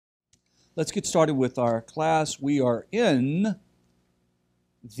Let's get started with our class. We are in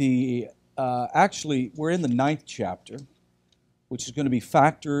we're in the 9th chapter, which is going to be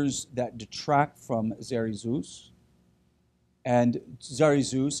factors that detract from Zeal. And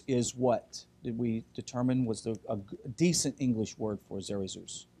Zeal is what? Did we determine was a decent English word for Zeal?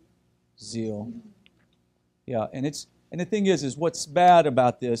 Zeal. Yeah, and the thing is what's bad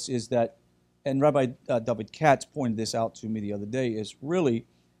about this is that, and Rabbi David Katz pointed this out to me the other day, is really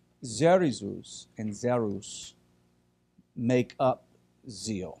Zeal and Zerus make up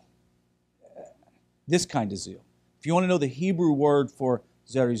zeal. This kind of zeal. If you want to know the Hebrew word for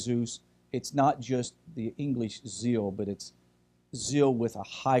Zeal, it's not just the English zeal, but it's zeal with a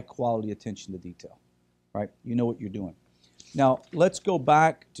high quality attention to detail. Right? You know what you're doing. Now, let's go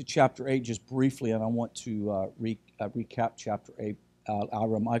back to chapter 8 just briefly, and I want to recap chapter 8.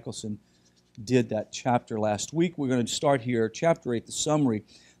 Ira Michelson did that chapter last week. We're going to start here, chapter 8, the summary.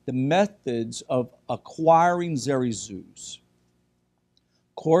 The methods of acquiring Zeal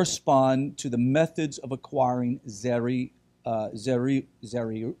correspond to the methods of acquiring Zerus.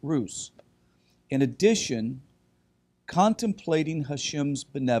 In addition, contemplating Hashem's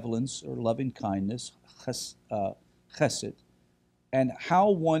benevolence or loving kindness, chesed, and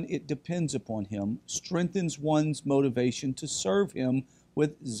how it depends upon Him, strengthens one's motivation to serve Him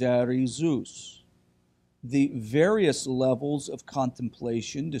with Zeal. The various levels of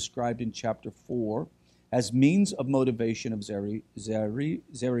contemplation described in chapter 4 as means of motivation of Zeal.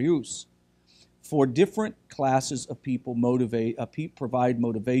 For different classes of people provide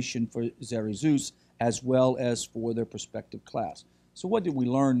motivation for Zeal as well as for their respective class. So what did we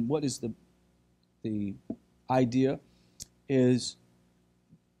learn? What is the idea? Is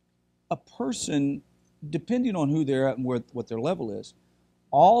a person, depending on who they're at and what their level is,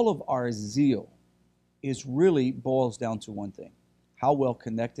 all of our zeal really boils down to one thing. How well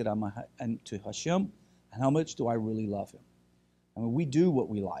connected am I to Hashem, and how much do I really love Him? I mean, we do what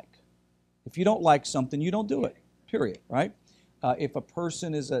we like. If you don't like something, you don't do it, period, right? If a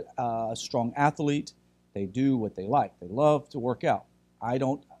person is a strong athlete, they do what they like. They love to work out. I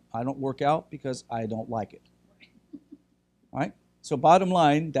don't work out because I don't like it, right? So bottom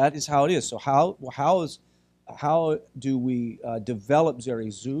line, that is how it is. So how do we develop Zeal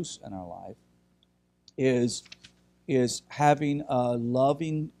in our life? Is having a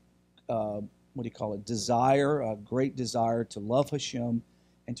loving, desire, a great desire to love Hashem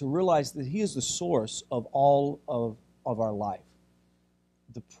and to realize that He is the source of all of our life.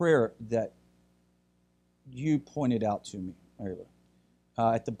 The prayer that you pointed out to me earlier,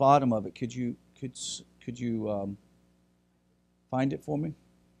 at the bottom of it, could you find it for me?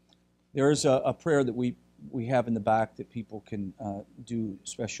 There is a prayer that we have in the back that people can do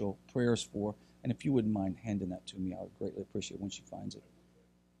special prayers for. And if you wouldn't mind handing that to me, I would greatly appreciate it when she finds it.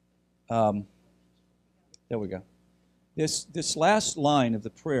 There we go. This last line of the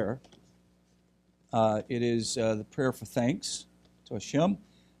prayer, it is the prayer for thanks to Hashem.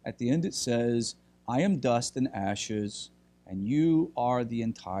 At the end it says, I am dust and ashes, and you are the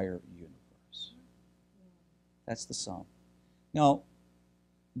entire universe. That's the psalm. Now,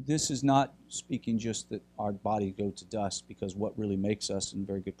 this is not speaking just that our body go to dust, because what really makes us, and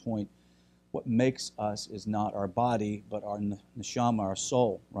very good point, what makes us is not our body, but our neshama, our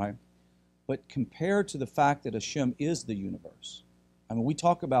soul, right? But compared to the fact that Hashem is the universe, I mean, we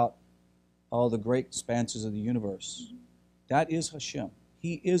talk about all the great expanses of the universe. That is Hashem.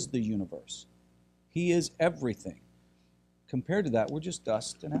 He is the universe. He is everything. Compared to that, we're just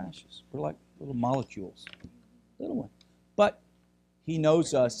dust and ashes. We're like little molecules, little one. But He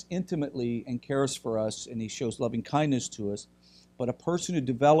knows us intimately and cares for us, and He shows loving kindness to us. But a person who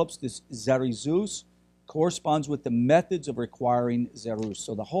develops this Zeal corresponds with the methods of requiring Zeal.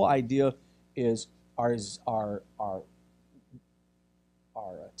 So the whole idea is our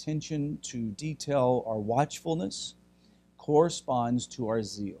attention to detail, our watchfulness, corresponds to our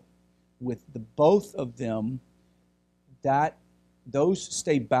zeal. With both of them, those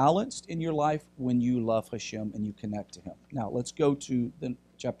stay balanced in your life when you love Hashem and you connect to Him. Now, let's go to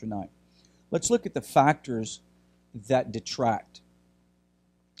chapter 9. Let's look at the factors that detract.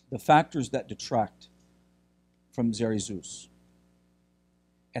 The factors that detract from Zeal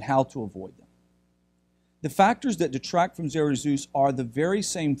and how to avoid them. The factors that detract from Zeal are the very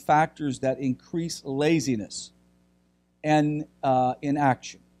same factors that increase laziness and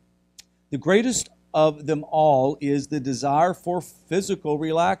inaction. The greatest of them all is the desire for physical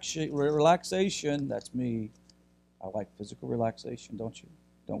relaxation. That's me. I like physical relaxation, don't you?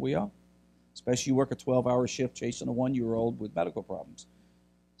 Don't we all? Especially you work a 12-hour shift chasing a 1-year-old with medical problems.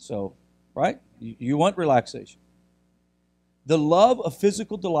 So, right? You want relaxation. The love of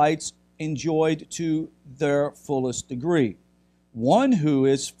physical delights enjoyed to their fullest degree. One who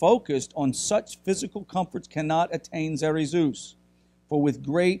is focused on such physical comforts cannot attain Zerezus. For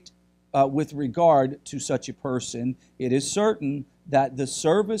with regard to such a person, it is certain that the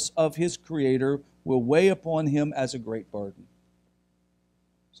service of his Creator will weigh upon him as a great burden.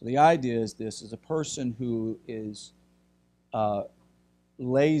 So the idea is this: is a person who is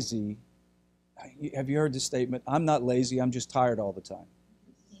lazy. Have you heard this statement? I'm not lazy, I'm just tired all the time.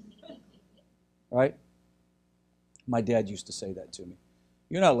 Right? My dad used to say that to me.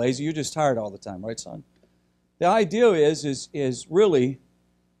 You're not lazy, you're just tired all the time, right, son? The idea is really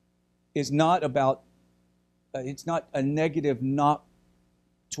not about, it's not a negative knock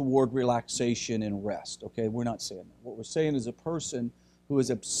toward relaxation and rest, okay? We're not saying that. What we're saying is a person who is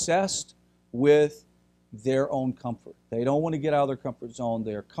obsessed with their own comfort. They don't want to get out of their comfort zone.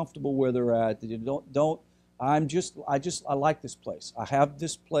 They're comfortable where they're at. They I like this place. I have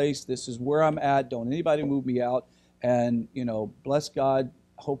this place. This is where I'm at. Don't anybody move me out. And, bless God,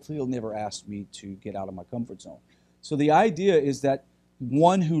 hopefully he'll never ask me to get out of my comfort zone. So the idea is that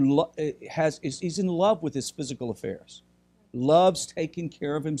one who is in love with his physical affairs, loves taking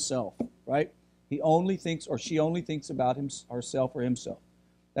care of himself, right? He only thinks, or she only thinks about herself or himself.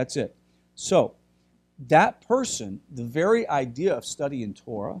 That's it. So that person, the very idea of studying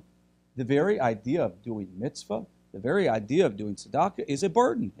Torah, the very idea of doing mitzvah, the very idea of doing tzedakah is a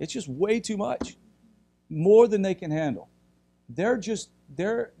burden. It's just way too much, more than they can handle. They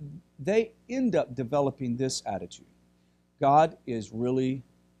end up developing this attitude. God is really,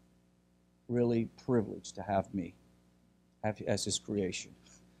 really privileged to have me as his creation,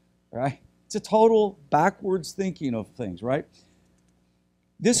 right? It's a total backwards thinking of things, right?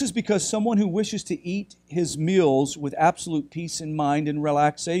 This is because someone who wishes to eat his meals with absolute peace in mind and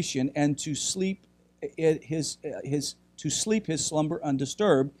relaxation, and to sleep his slumber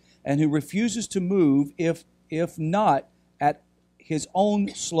undisturbed, and who refuses to move if not at his own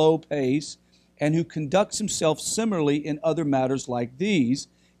slow pace, and who conducts himself similarly in other matters like these,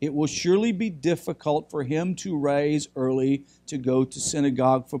 it will surely be difficult for him to rise early to go to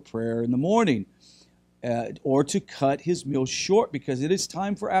synagogue for prayer in the morning, or to cut his meal short because it is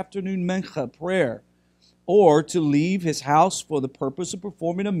time for afternoon mencha prayer, or to leave his house for the purpose of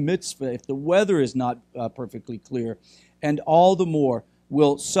performing a mitzvah if the weather is not perfectly clear. And all the more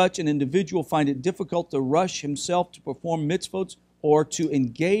will such an individual find it difficult to rush himself to perform mitzvot or to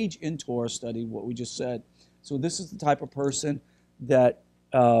engage in Torah study, what we just said. So this is the type of person that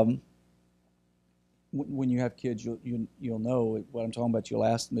when you have kids, you'll know what I'm talking about. You'll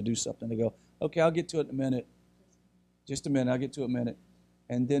ask them to do something. They go, okay, I'll get to it in a minute. Just a minute, I'll get to it in a minute.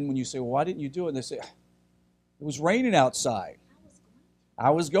 And then when you say, well, why didn't you do it? They say, it was raining outside.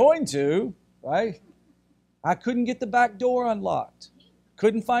 I was going to, right? I couldn't get the back door unlocked.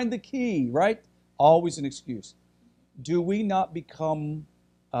 Couldn't find the key, right? Always an excuse. Do we not become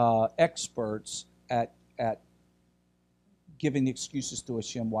experts at giving excuses to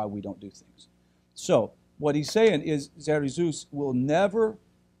Hashem why we don't do things? So what he's saying is Zerezus will never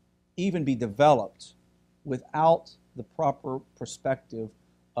even be developed without the proper perspective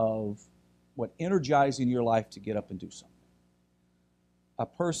of what energizing your life to get up and do something. A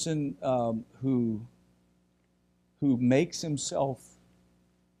person who makes himself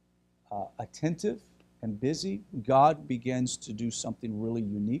attentive and busy, God begins to do something really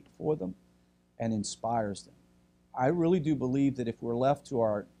unique for them and inspires them. I really do believe that if we're left to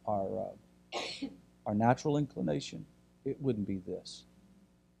our natural inclination, it wouldn't be this.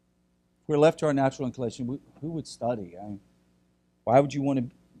 If we're left to our natural inclination, who would study? I mean, why would you want to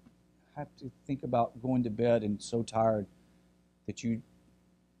have to think about going to bed and so tired that you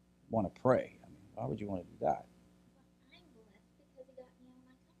want to pray? I mean, why would you want to do that?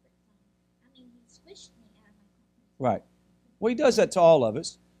 Right. Well, he does that to all of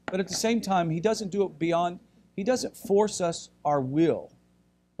us, but at the same time, he doesn't do it beyond, he doesn't force us our will,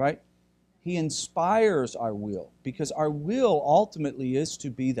 right? He inspires our will, because our will ultimately is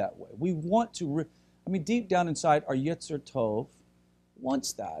to be that way. We want to, deep down inside, our Yetzer Tov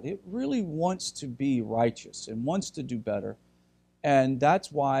wants that. It really wants to be righteous and wants to do better, and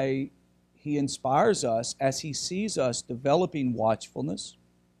that's why he inspires us as he sees us developing watchfulness,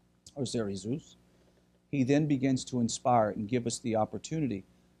 or Zerezus. He then begins to inspire and give us the opportunity.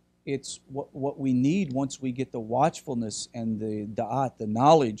 It's what we need once we get the watchfulness and the da'at, the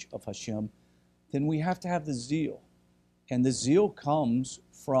knowledge of Hashem, then we have to have the zeal. And the zeal comes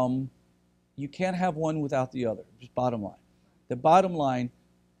from, you can't have one without the other, just bottom line. The bottom line,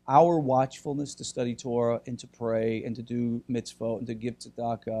 our watchfulness to study Torah and to pray and to do mitzvot and to give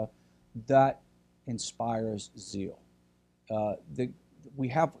tzedakah, that inspires zeal. We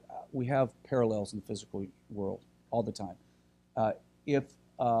have we have parallels in the physical world all the time. If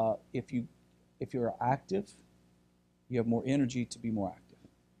you're active, you have more energy to be more active.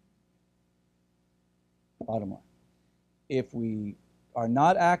 Bottom line. If we are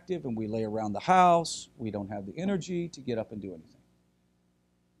not active and we lay around the house, we don't have the energy to get up and do anything.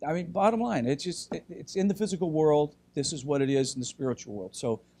 I mean, bottom line, it's in the physical world. This is what it is in the spiritual world.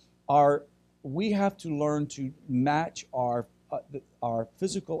 So we have to learn to match our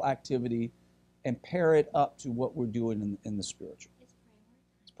physical activity and pair it up to what we're doing in the spiritual.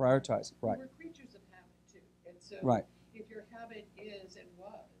 It's prioritizing, right. We're creatures of habit, too. And so right. if your habit is and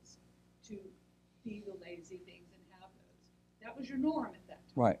was to be the lazy things and have those, that was your norm at that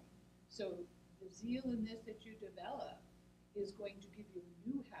time. Right. So the zeal in this that you develop is going to give you a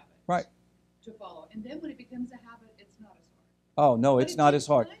new habit right. to follow. And then when it becomes a habit, it's not as hard. Oh, no, it's not as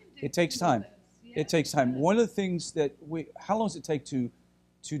hard. It takes time. Yes, it takes time. One of the things that how long does it take to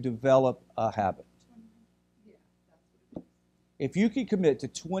develop a habit? Yeah, that's what it is. If you can commit to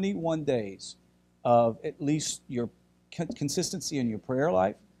 21 days of at least your consistency in your prayer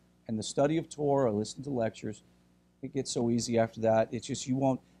life and the study of Torah or listening to lectures, it gets so easy after that. It's just you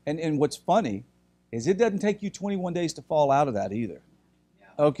won't. And what's funny is it doesn't take you 21 days to fall out of that either.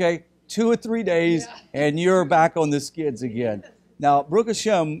 Yeah. Okay? 2 or 3 days, and you're back on the skids again. Now, Baruch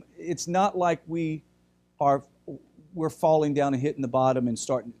Hashem, it's not like we're falling down and hitting the bottom and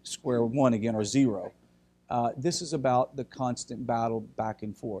starting square one again or zero. This is about the constant battle back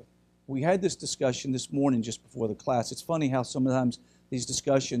and forth. We had this discussion this morning just before the class. It's funny how sometimes these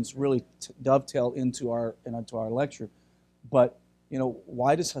discussions really dovetail into our lecture. But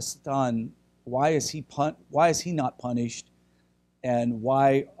why does Hasatan? Why is he not punished? And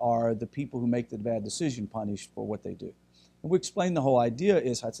why are the people who make the bad decision punished for what they do? And we explained the whole idea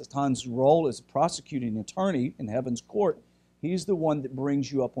is Hasatan's role as a prosecuting attorney in heaven's court. He's the one that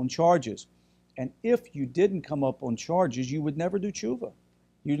brings you up on charges. And if you didn't come up on charges, you would never do tshuva.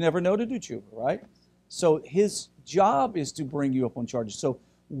 You'd never know to do tshuva, right? So his job is to bring you up on charges. So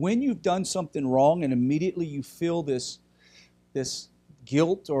when you've done something wrong and immediately you feel this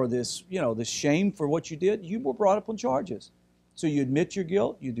guilt or this shame for what you did, you were brought up on charges. So you admit your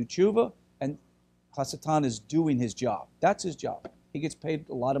guilt, you do tshuva, and Hasatan is doing his job. That's his job. He gets paid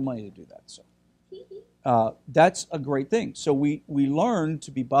a lot of money to do that. So that's a great thing. So we learn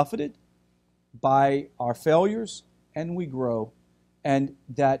to be buffeted by our failures, and we grow. And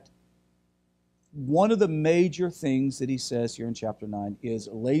that one of the major things that he says here in chapter 9 is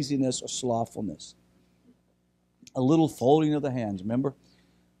laziness or slothfulness. A little folding of the hands, remember?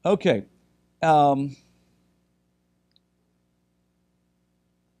 Okay.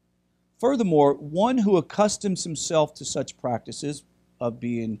 Furthermore, one who accustoms himself to such practices of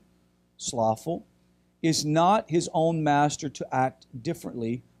being slothful is not his own master to act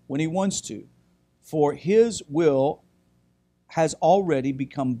differently when he wants to, for his will has already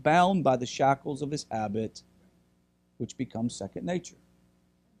become bound by the shackles of his habit, which becomes second nature.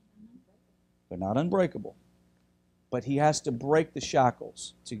 They're not unbreakable, but he has to break the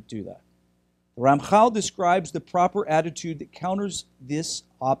shackles to do that. The Ramchal describes the proper attitude that counters this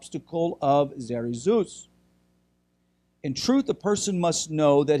obstacle of zerizus. In truth, a person must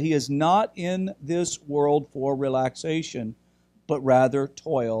know that he is not in this world for relaxation, but rather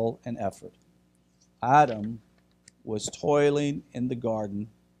toil and effort. Adam was toiling in the garden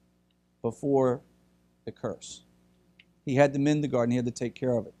before the curse. He had to mend the garden, he had to take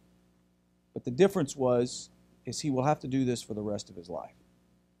care of it. But the difference is he will have to do this for the rest of his life.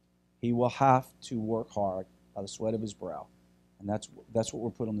 He will have to work hard by the sweat of his brow. And that's what we're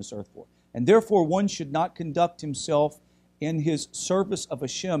put on this earth for. And therefore, one should not conduct himself in his service of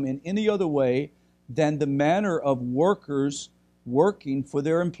Hashem in any other way than the manner of workers working for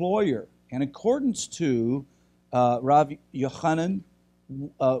their employer. In accordance to Rav Yochanan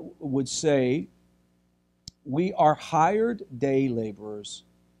would say, we are hired day laborers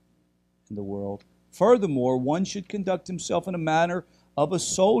in the world. Furthermore, one should conduct himself in a manner of a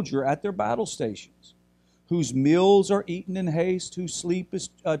soldier at their battle stations, whose meals are eaten in haste, whose sleep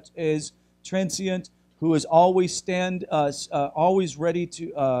is transient, who is always always ready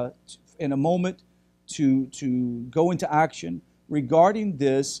to in a moment to go into action. Regarding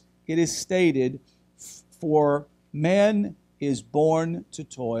this, it is stated, for man is born to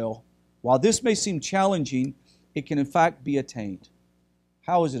toil. While this may seem challenging, it can in fact be attained.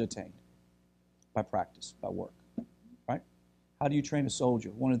 How is it attained? By practice, by work, right? How do you train a soldier?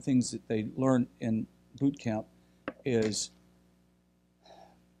 One of the things that they learn in boot camp is,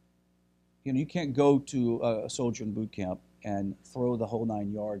 you can't go to a soldier in boot camp and throw the whole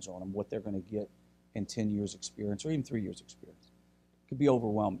 9 yards on them, what they're going to get in 10 years experience or even 3 years experience. It could be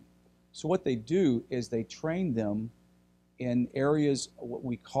overwhelming. So what they do is they train them in areas what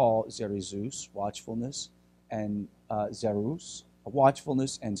we call zerizus, watchfulness, and zerus,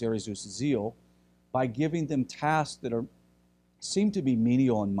 watchfulness, and zerizus, zeal, by giving them tasks that seem to be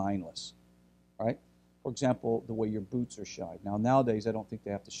menial and mindless, right? For example, the way your boots are shined. Now, nowadays, I don't think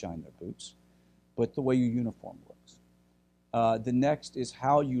they have to shine their boots, but the way your uniform looks. The next is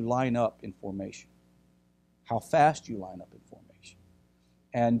how you line up in formation, how fast you line up in formation.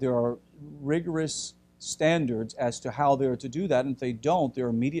 And there are rigorous standards as to how they're to do that, and if they don't, they're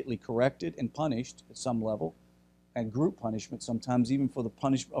immediately corrected and punished at some level, and group punishment sometimes even for the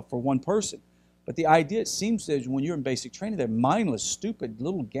punishment for one person. But the idea, it seems, is when you're in basic training, they're mindless, stupid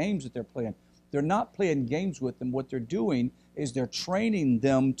little games that they're playing. They're not playing games with them. What they're doing is they're training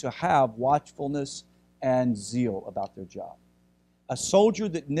them to have watchfulness and zeal about their job. A soldier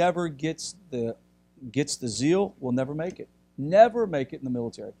that never gets the zeal will never make it. Never make it in the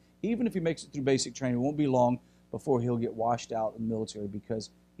military. Even if he makes it through basic training, it won't be long before he'll get washed out in the military because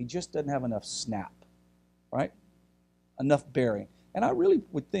he just doesn't have enough snap, right? Enough bearing. And I really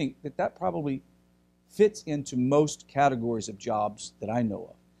would think that probably fits into most categories of jobs that I know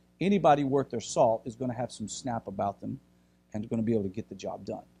of. Anybody worth their salt is going to have some snap about them and going to be able to get the job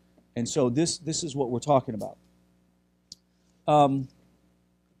done. And so this is what we're talking about.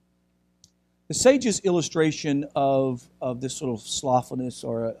 The sage's illustration of this sort of slothfulness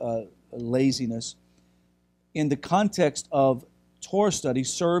or laziness in the context of Torah study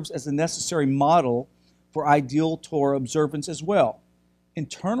serves as a necessary model for ideal Torah observance as well.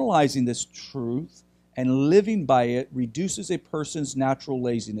 Internalizing this truth and living by it reduces a person's natural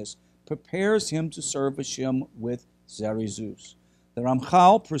laziness, prepares him to serve Hashem with zerizus. The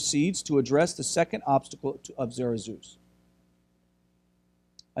Ramchal proceeds to address the second obstacle of zerizus.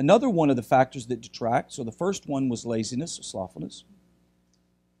 Another one of the factors that detract, so the first one was laziness or slothfulness,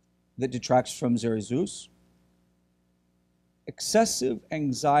 that detracts from zerizus. Excessive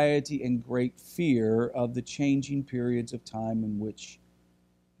anxiety and great fear of the changing periods of time in which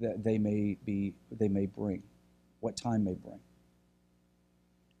that they may bring, what time may bring.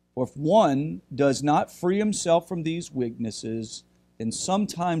 For if one does not free himself from these weaknesses, then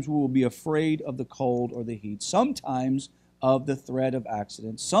sometimes we will be afraid of the cold or the heat, sometimes of the threat of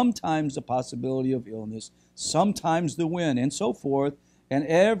accident, sometimes the possibility of illness, sometimes the wind, and so forth. And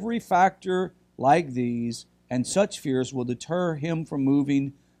every factor like these and such fears will deter him from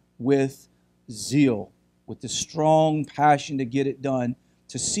moving with zeal, with the strong passion to get it done,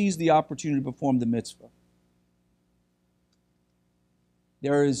 to seize the opportunity to perform the mitzvah.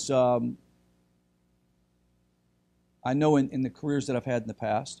 There is, I know in the careers that I've had in the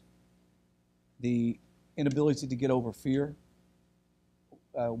past, the inability to get over fear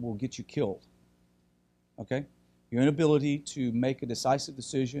will get you killed. Okay? Your inability to make a decisive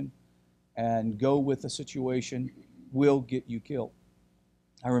decision and go with a situation will get you killed.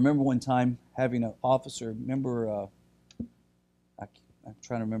 I remember one time having an officer, I'm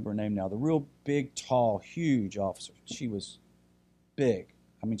trying to remember her name now, the real big, tall, huge officer. She was big.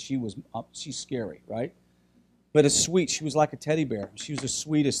 I mean, she's scary, right? But it's sweet. She was like a teddy bear. She was the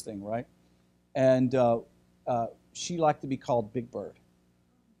sweetest thing, right? And she liked to be called Big Bird.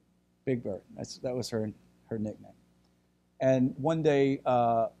 Big Bird. That was her nickname. And one day,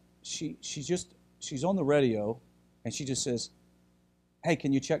 she's on the radio, and she just says, "Hey,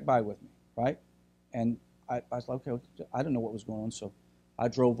 can you check by with me?" Right? And I was like, okay, I didn't know what was going on, so I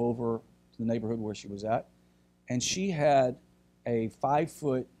drove over to the neighborhood where she was at, and she had a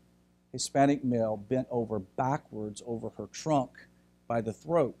 5-foot Hispanic male bent over backwards over her trunk by the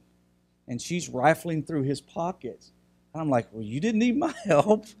throat, and she's rifling through his pockets. And I'm like, well, you didn't need my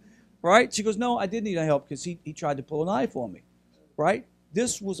help, right? She goes, no, I did need help because he tried to pull a knife on me, right?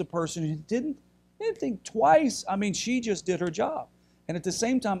 This was a person who didn't think twice. I mean, she just did her job. And at the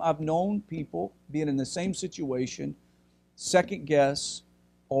same time, I've known people being in the same situation, second guess,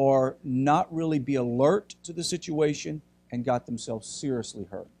 or not really be alert to the situation and got themselves seriously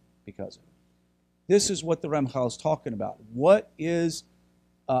hurt because of it. This is what the Ramchal is talking about. What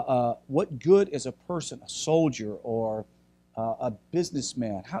good is a person, a soldier, or a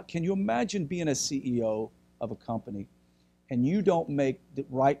businessman? How can you imagine being a CEO of a company and you don't make the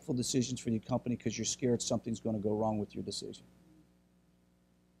rightful decisions for your company because you're scared something's going to go wrong with your decision?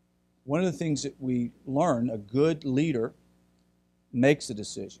 One of the things that we learn, a good leader makes a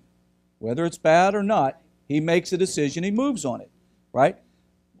decision. Whether it's bad or not, he makes a decision, he moves on it, right?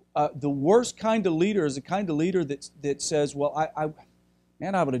 The worst kind of leader is the kind of leader that says, well, I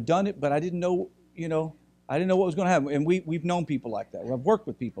would have done it, but I didn't know, I didn't know what was going to happen. And we've known people like that. I've worked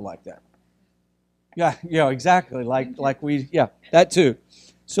with people like that. Yeah, exactly. That too.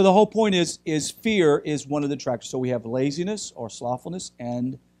 So the whole point is fear is one of the detractors. So we have laziness or slothfulness,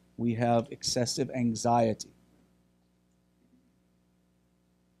 and we have excessive anxiety.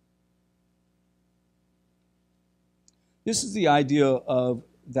 This is the idea of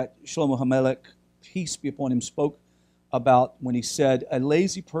that Shlomo HaMelech, peace be upon him, spoke about when he said, a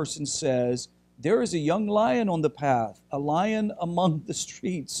lazy person says, there is a young lion on the path, a lion among the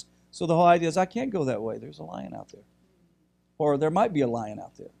streets. So the whole idea is, I can't go that way. There's a lion out there. Or there might be a lion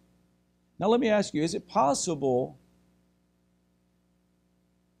out there. Now let me ask you, is it possible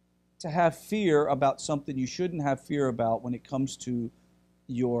to have fear about something you shouldn't have fear about when it comes to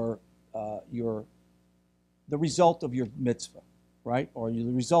the result of your mitzvah, right? Or the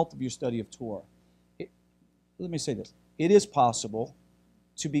result of your study of Torah? Let me say this. It is possible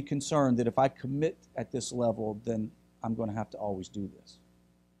to be concerned that if I commit at this level, then I'm going to have to always do this.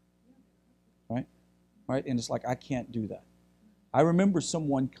 Right? Right? And it's like, I can't do that. I remember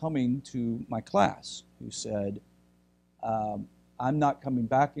someone coming to my class who said, I'm not coming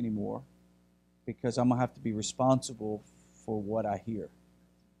back anymore because I'm going to have to be responsible for what I hear.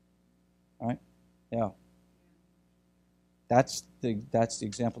 Right? Yeah. That's the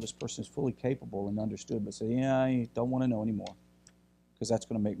example. This person is fully capable and understood, but say, yeah, I don't want to know anymore because that's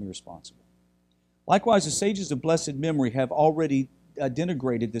going to make me responsible. Likewise, the sages of blessed memory have already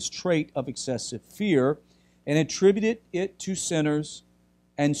denigrated this trait of excessive fear and attributed it to sinners,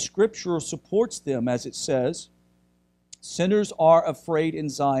 and Scripture supports them, as it says, sinners are afraid in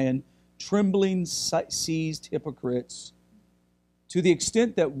Zion, trembling seized hypocrites, to the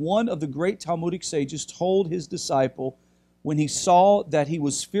extent that one of the great Talmudic sages told his disciple, when he saw that he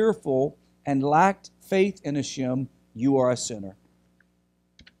was fearful and lacked faith in Hashem, you are a sinner.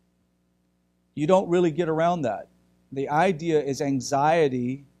 You don't really get around that. The idea is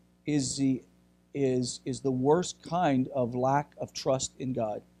anxiety is the worst kind of lack of trust in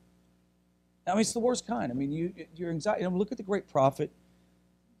God. I mean, it's the worst kind. I mean, your anxiety. Look at the great prophet.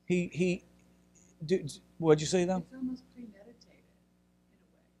 What'd you say, though? It's almost premeditated in a way.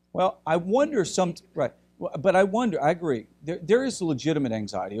 Well, I wonder right. But I wonder. I agree. There is legitimate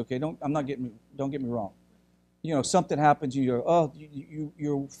anxiety. Okay, don't get me wrong. You know, something happens,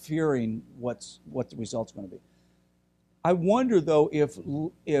 you're fearing what the result's going to be. I wonder though if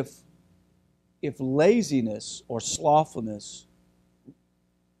laziness or slothfulness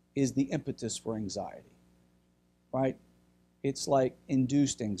is the impetus for anxiety, right? It's like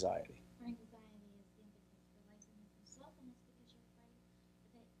induced anxiety. Anxiety is the impetus for laziness and slothfulness because you're afraid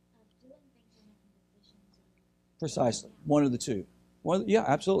of doing things or making decisions. Precisely. One of the two. Yeah,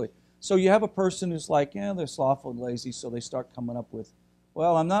 absolutely. So you have a person who's like, yeah, they're slothful and lazy, so they start coming up with,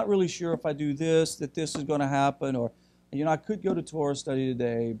 well, I'm not really sure if I do this, that this is going to happen, or, I could go to Torah study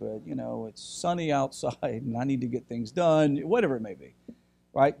today, but, it's sunny outside and I need to get things done, whatever it may be,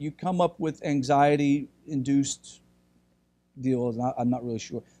 right? You come up with anxiety-induced deals, I'm not really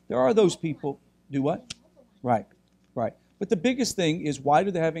sure. There are those people, do what? Right. But the biggest thing is, why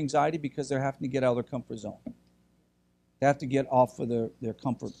do they have anxiety? Because they're having to get out of their comfort zone. They have to get off of their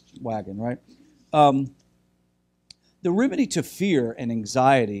comfort wagon, right? The remedy to fear and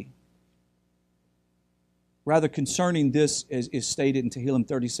anxiety, rather concerning this, is stated in Tehillim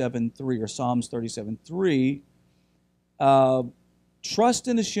 37:3 or Psalms 37:3. Trust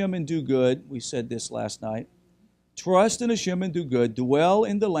in Hashem and do good. We said this last night. Trust in Hashem and do good. Dwell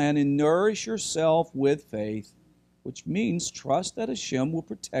in the land and nourish yourself with faith, which means trust that Hashem will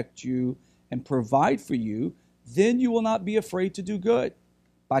protect you and provide for you. Then you will not be afraid to do good.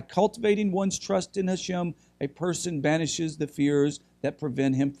 By cultivating one's trust in Hashem, a person banishes the fears that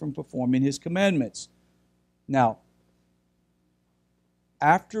prevent him from performing his commandments. Now,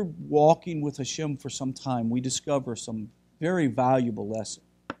 after walking with Hashem for some time, we discover some very valuable lesson.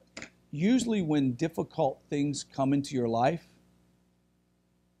 Usually when difficult things come into your life,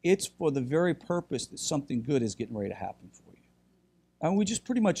 it's for the very purpose that something good is getting ready to happen for you. And we just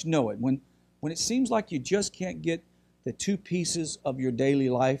pretty much know it. When it seems like you just can't get the two pieces of your daily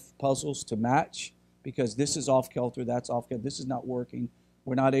life puzzles to match, because this is off kilter, that's off kilter, this is not working,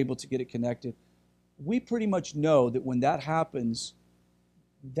 we're not able to get it connected, we pretty much know that when that happens,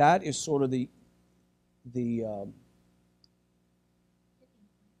 that is sort of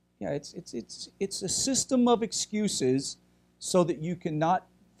it's a system of excuses so that you cannot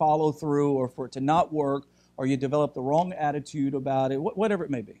follow through, or for it to not work, or you develop the wrong attitude about it, whatever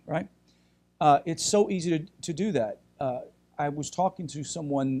it may be, right? It's so easy to do that. I was talking to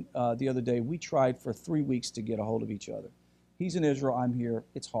someone the other day. We tried for 3 weeks to get a hold of each other. He's in Israel, I'm here.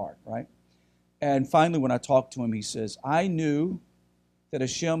 It's hard, right? And finally, when I talked to him, he says, I knew that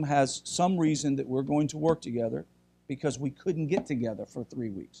Hashem has some reason that we're going to work together, because we couldn't get together for 3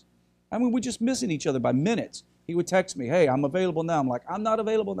 weeks. I mean, we're just missing each other by minutes. He would text me, hey, I'm available now. I'm like, I'm not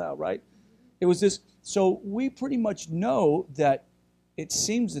available now, right? It was this. So we pretty much know that it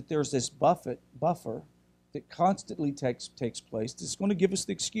seems that there's this buffer that constantly takes place. This is going to give us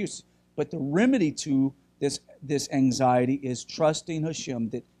the excuse. But the remedy to this anxiety is trusting Hashem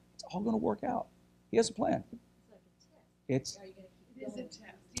that it's all going to work out. He has a plan. It's It is a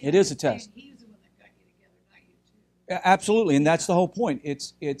test. It is a test. He's the one that got you together, not you two. absolutely, and that's the whole point.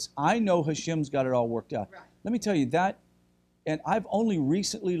 It's I know Hashem's got it all worked out. Right. Let me tell you that, and I've only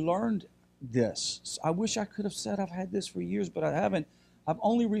recently learned this. I wish I could have said I've had this for years, but I haven't. I've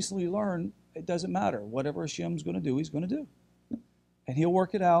only recently learned it doesn't matter. Whatever Hashem's going to do, He's going to do, and He'll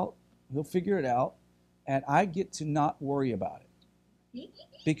work it out. He'll figure it out, and I get to not worry about it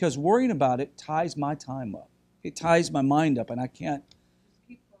because worrying about it ties my time up. It ties my mind up, and I can't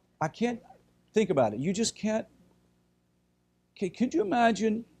think about it. You just can't. Okay, could you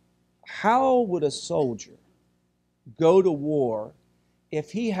imagine how would a soldier go to war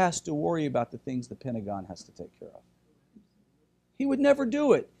if he has to worry about the things the Pentagon has to take care of? He would never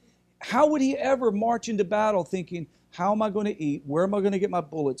do it. How would he ever march into battle thinking, how am I going to eat? Where am I going to get my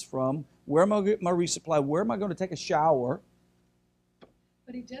bullets from? Where am I going to get my resupply? Where am I going to take a shower?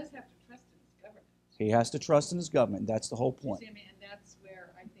 But he does have to trust in his government. He has to trust in his government. That's the whole point. You see, I mean, and that's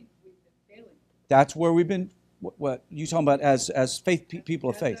where I think we've been failing. That's where we've been. What you talking about as faith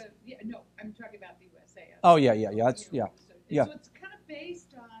people of faith? No, I'm talking about the USA. Oh yeah. That's you know, yeah. So it's kind of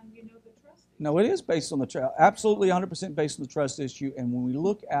based on the trust. No, it is based on the trust. Absolutely, 100% based on the trust issue. And when we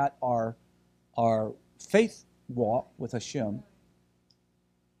look at our faith walk with Hashem,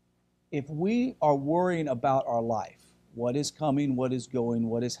 if we are worrying about our life, what is coming, what is going,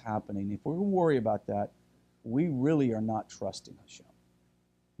 what is happening, if we're going to worry about that, we really are not trusting Hashem.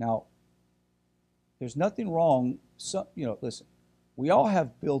 Now, there's nothing wrong. Listen, we all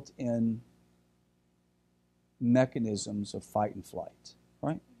have built-in mechanisms of fight and flight,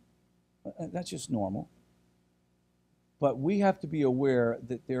 right? That's just normal. But we have to be aware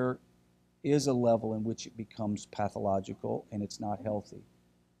that there is a level in which it becomes pathological and it's not healthy,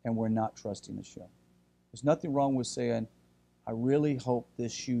 and we're not trusting Hashem. There's nothing wrong with saying, I really hope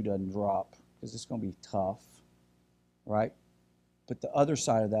this shoe doesn't drop because it's going to be tough, right? But the other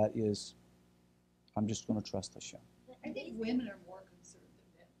side of that is, I'm just going to trust Hashem. I think women are more concerned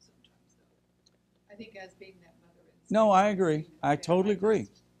than men sometimes, though. I think as being that mother. No, I agree. I totally agree.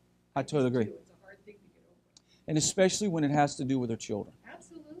 I totally agree. It's a hard thing to get over. And especially when it has to do with their children.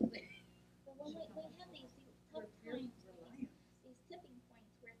 Absolutely. But when we have these tough times, these tipping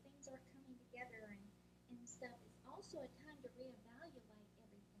points where things aren't coming together and stuff, it's also a time to reevaluate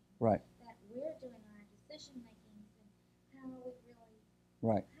everything. Right. That we're doing our decision making and how are we really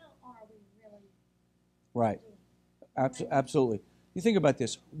Right. Right. Absolutely. You think about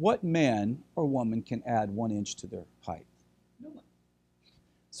this. What man or woman can add 1 inch to their height? No one.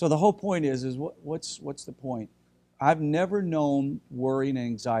 So the whole point is what's the point? I've never known worry and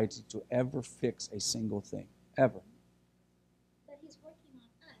anxiety to ever fix a single thing, ever. But He's working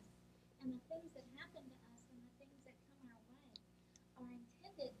on us, and the things that happen to us and the things that come our way are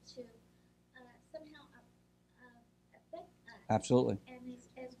intended to somehow affect us. Absolutely. And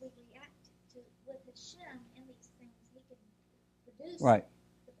as we react to with Hashem in these things, He can produce Right.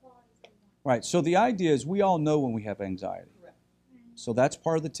 the qualities we want. Right. So the idea is we all know when we have anxiety. Correct. So that's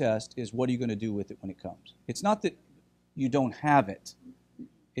part of the test is what are you going to do with it when it comes? It's not that you don't have it.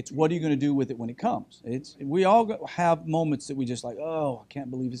 It's what are you going to do with it when it comes? We all have moments that we just like, oh, I can't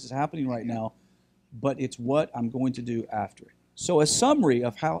believe this is happening right now. But it's what I'm going to do after it. So a summary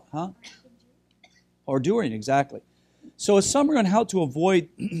of how, or during, exactly. So a summary on how to avoid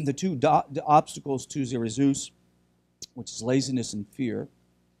the two obstacles to Zeus, which is laziness and fear.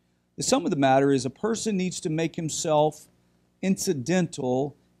 The sum of the matter is a person needs to make himself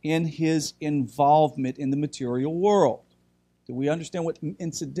incidental in his involvement in the material world. Do we understand what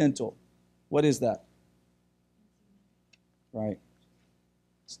incidental? What is that? Right.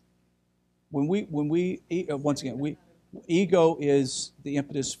 When we once again, ego is the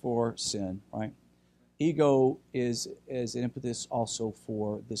impetus for sin, right? Ego is an impetus also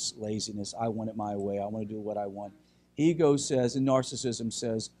for this laziness. I want it my way. I want to do what I want. Ego says, and narcissism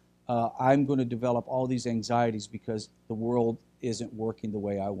says, I'm going to develop all these anxieties because the world isn't working the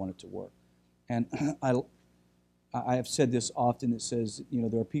way I want it to work. And I have said this often. It says,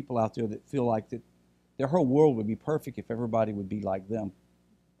 there are people out there that feel like that their whole world would be perfect if everybody would be like them,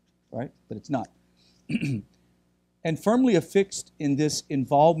 right? But it's not. And firmly affixed in this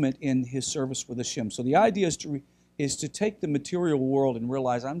involvement in his service with Hashem. So the idea is to take the material world and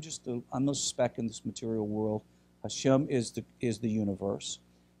realize I'm a speck in this material world. Hashem is the universe,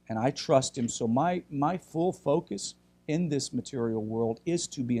 and I trust him. So my full focus in this material world is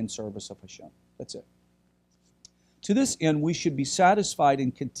to be in service of Hashem. That's it. To this end, we should be satisfied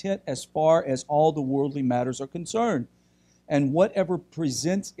and content as far as all the worldly matters are concerned, and whatever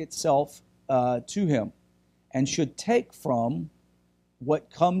presents itself to him, and should take from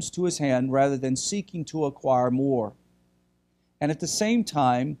what comes to his hand rather than seeking to acquire more. And at the same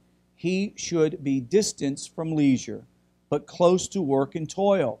time, he should be distanced from leisure, but close to work and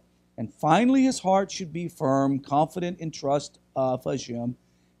toil. And finally, his heart should be firm, confident in trust of Hashem,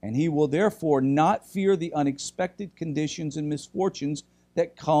 and he will therefore not fear the unexpected conditions and misfortunes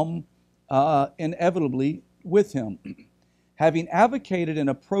that come inevitably with him. Having advocated an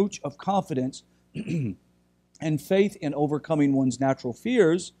approach of confidence and faith in overcoming one's natural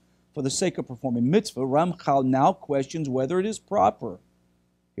fears for the sake of performing mitzvah, Ramchal now questions whether it is proper.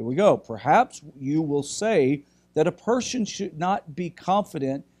 Here we go. Perhaps you will say that a person should not be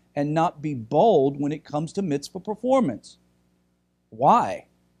confident and not be bold when it comes to mitzvah performance. Why?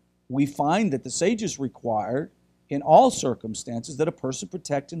 We find that the sages require, in all circumstances, that a person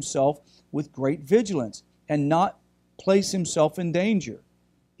protect himself with great vigilance and not place himself in danger,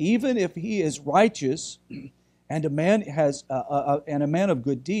 even if he is righteous and a man of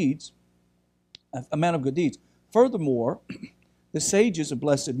good deeds. Furthermore, the sages of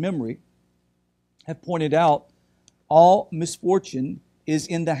blessed memory have pointed out all misfortune is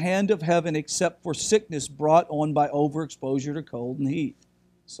in the hand of heaven except for sickness brought on by overexposure to cold and heat.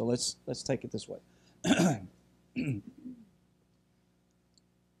 So let's take it this way.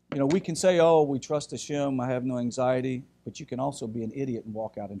 We can say, oh, we trust Hashem, I have no anxiety, but you can also be an idiot and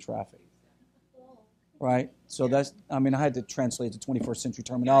walk out in traffic. Right? So I had to translate to 21st century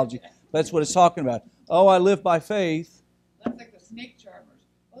terminology. But that's what it's talking about. Oh, I live by faith. That's like the snake charmers.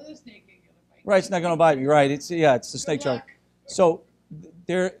 Oh, the snake ain't going to bite. Right, it's not going to bite me. Right, it's the snake charmer. So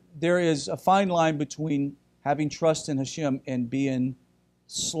there is a fine line between having trust in Hashem and being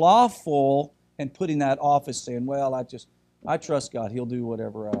slothful and putting that off as saying, well, I trust God. He'll do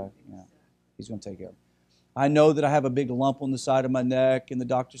whatever He's going to take care of. I know that I have a big lump on the side of my neck and the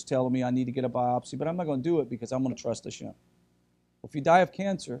doctor's telling me I need to get a biopsy, but I'm not going to do it because I'm going to trust Hashem. Well, if you die of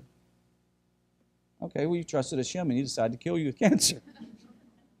cancer, okay, well, you trusted Hashem and he decided to kill you with cancer.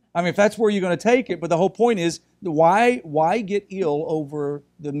 If that's where you're going to take it, but the whole point is, why get ill over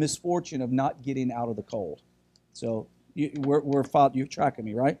the misfortune of not getting out of the cold? So you're tracking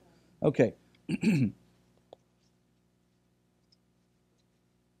me, right? Okay. Having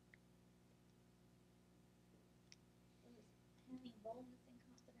boldness and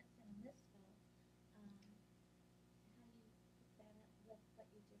confidence in a mitzvah, how do you put that up with what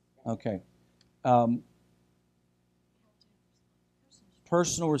you just said? Okay.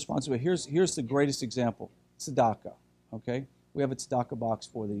 Personal responsibility. Here's the greatest example. Tzedakah. Okay? We have a tzedakah box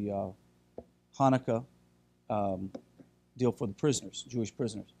for the Hanukkah deal for the prisoners, Jewish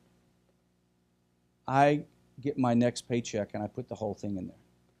prisoners. I get my next paycheck and I put the whole thing in there.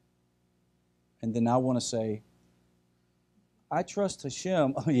 And then I want to say, I trust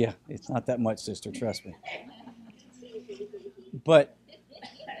Hashem. Oh yeah, it's not that much, sister, trust me. But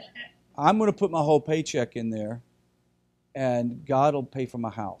I'm going to put my whole paycheck in there, and God will pay for my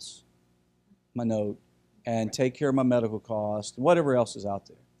house, my note, and take care of my medical costs, whatever else is out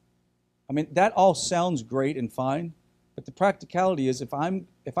there. That all sounds great and fine, but the practicality is if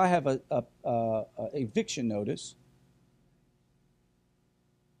I have a eviction notice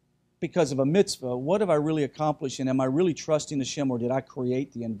because of a mitzvah, what have I really accomplished, and am I really trusting Hashem, or did I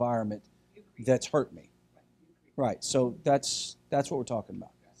create the environment that's hurt me? Right. So that's what we're talking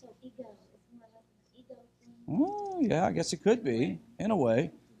about. So ego is more like an ego thing. Oh, yeah, I guess it could be in a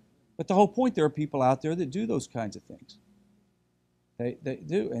way, but the whole point, there are people out there that do those kinds of things. They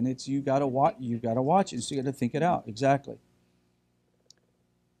do, and it's you got to watch. You've got to watch it, so you got to think it out exactly.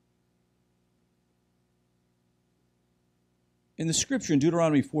 In the scripture in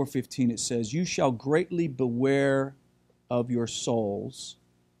Deuteronomy 4:15, it says, "You shall greatly beware of your souls,"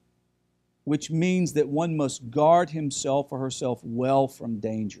 which means that one must guard himself or herself well from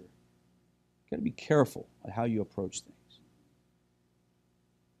danger. You've got to be careful at how you approach things.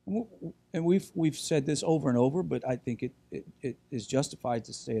 And we've said this over and over, but I think it is justified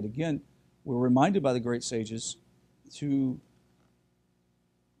to say it again. We're reminded by the great sages to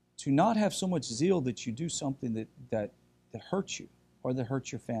not have so much zeal that you do something that hurts you or that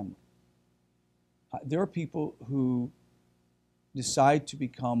hurts your family. There are people who decide to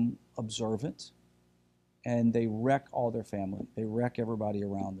become observant, and they wreck all their family. They wreck everybody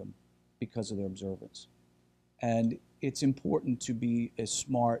around them because of their observance. And it's important to be as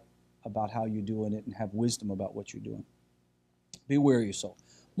smart about how you're doing it and have wisdom about what you're doing. Beware of yourself.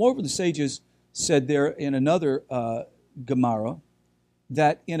 Moreover, the sages said there in another Gemara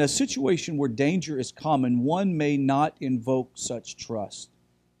that in a situation where danger is common, one may not invoke such trust,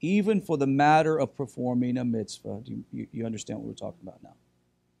 even for the matter of performing a mitzvah. You understand what we're talking about now?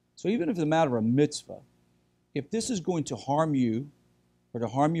 So even if the matter of a mitzvah, if this is going to harm you or to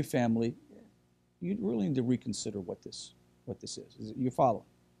harm your family, you really need to reconsider what this is. You're following?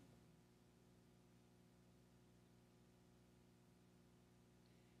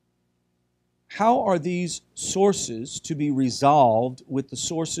 How are these sources to be resolved with the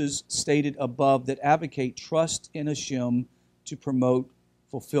sources stated above that advocate trust in Hashem to promote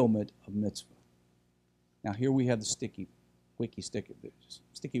fulfillment of mitzvah? Now here we have the sticky wicket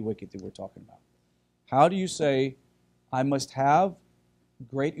that we're talking about. How do you say, I must have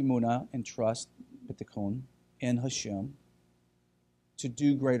great emunah and trust, bitakon, in Hashem to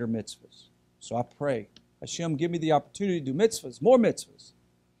do greater mitzvahs? So I pray, Hashem, give me the opportunity to do mitzvahs, more mitzvahs.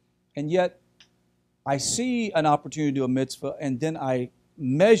 And yet, I see an opportunity to do a mitzvah, and then I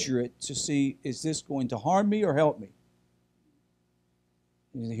measure it to see, is this going to harm me or help me?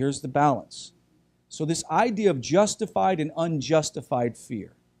 And here's the balance. So this idea of justified and unjustified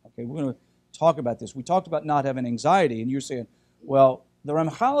fear. Okay, we're going to talk about this. We talked about not having anxiety, and you're saying, well, the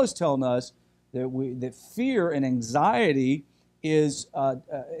Ramchal is telling us that fear and anxiety is an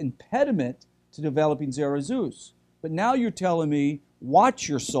impediment to developing Zerazus. But now you're telling me, watch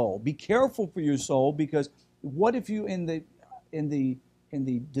your soul. Be careful for your soul, because what if you, in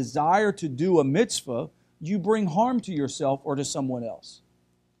the desire to do a mitzvah, you bring harm to yourself or to someone else?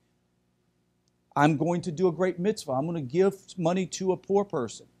 I'm going to do a great mitzvah. I'm going to give money to a poor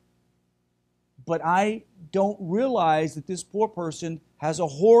person. But I don't realize that this poor person has a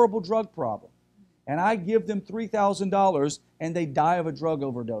horrible drug problem. And I give them $3,000 and they die of a drug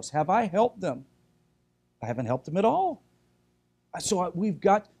overdose. Have I helped them? I haven't helped them at all. So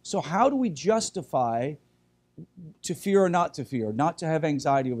how do we justify to fear or not to fear, not to have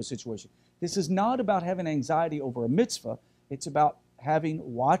anxiety over a situation? This is not about having anxiety over a mitzvah. It's about having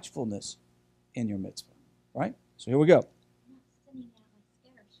watchfulness in your mitzvah, right? So here we go.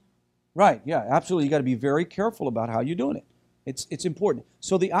 Right, yeah, absolutely. You got to be very careful about how you're doing it. It's important.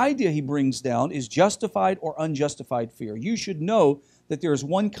 So the idea he brings down is justified or unjustified fear. You should know that there is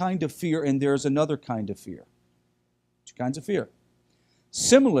one kind of fear and there is another kind of fear. Two kinds of fear.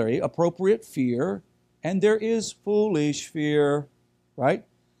 Similarly, appropriate fear, and there is foolish fear, right?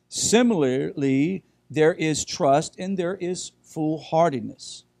 Similarly, there is trust and there is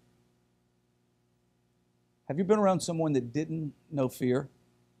foolhardiness. Have you been around someone that didn't know fear,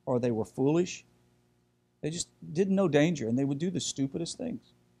 or they were foolish? They just didn't know danger, and they would do the stupidest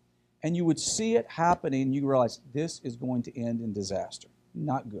things. And you would see it happening, and you realize this is going to end in disaster.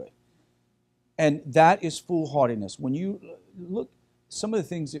 Not good. And that is foolhardiness. When you look, some of the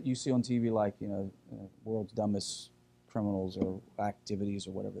things that you see on TV, like, world's dumbest criminals or activities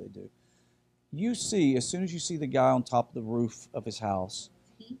or whatever they do, you see, as soon as you see the guy on top of the roof of his house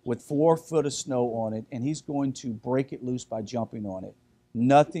with 4 foot of snow on it, and he's going to break it loose by jumping on it,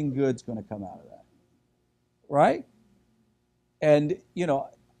 nothing good's going to come out of that. Right? And,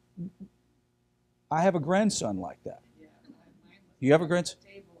 I have a grandson like that. You have a grandson?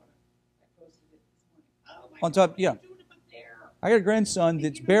 On top, yeah. I got a grandson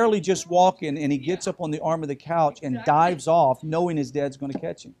that's barely just walking, and he gets up on the arm of the couch and dives off, knowing his dad's going to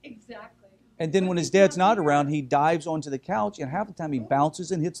catch him. Exactly. And then when his dad's not around, he dives onto the couch, and half the time he bounces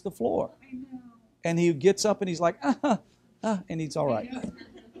and hits the floor. I know. And he gets up and he's like, and he's all right.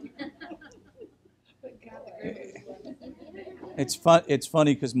 It's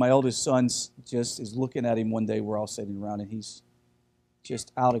funny because my oldest son just is looking at him one day. We're all sitting around, and he's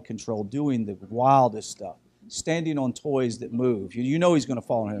just out of control, doing the wildest stuff, standing on toys that move. You know he's going to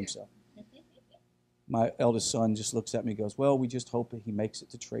fall on himself. My eldest son just looks at me and goes, well, we just hope that he makes it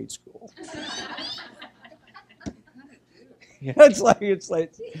to trade school. Yeah, it's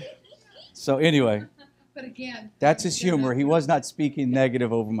like. So anyway, but again, that's his humor. He was not speaking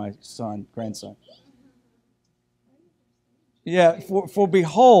negative over my grandson. Yeah, for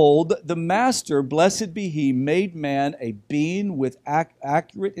behold, the Master, blessed be He, made man a being with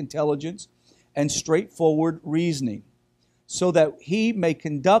accurate intelligence and straightforward reasoning, so that he may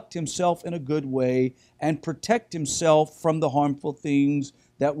conduct himself in a good way and protect himself from the harmful things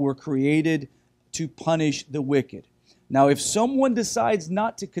that were created to punish the wicked. Now, if someone decides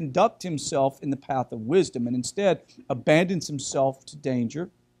not to conduct himself in the path of wisdom and instead abandons himself to danger,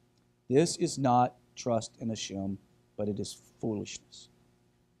 this is not trust in Hashem, but it is foolishness.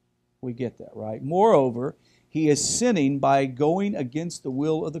 We get that, right? Moreover, he is sinning by going against the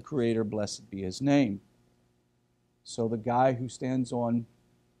will of the Creator, blessed be his name. So the guy who stands on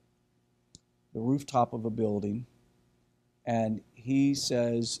the rooftop of a building and he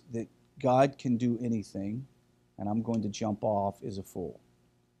says that God can do anything and I'm going to jump off is a fool.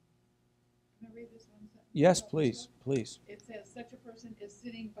 Can I read this one sentence? Yes, please, please. It says, such a person is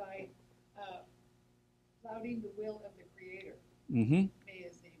sitting by flouting the will of the Creator. Mm-hmm. May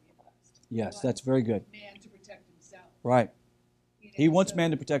his name be blessed. Yes, He that's wants very good. man to protect himself. Right. You know, He wants so-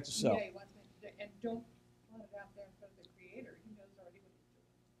 man to protect himself. Yeah, he wants man to protect, and don't put it out there in front of the Creator. He knows already what he's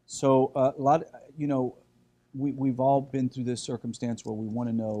doing. So a lot, we've all been through this circumstance where we want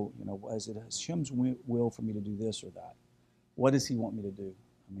to know, is it Hashem's will for me to do this or that? What does He want me to do?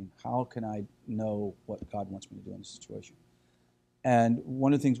 I mean, how can I know what God wants me to do in this situation? And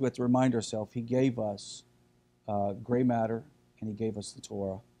one of the things we have to remind ourselves, He gave us gray matter and He gave us the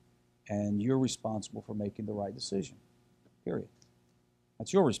Torah, and you're responsible for making the right decision. Period.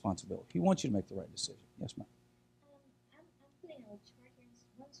 That's your responsibility. He wants you to make the right decision. Yes, ma'am. I'm putting a little chart here.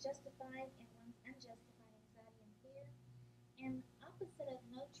 One's justified and one's unjustified anxiety and fear. And opposite of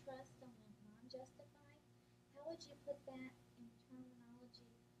no trust on the non-justified, how would you put that in terminology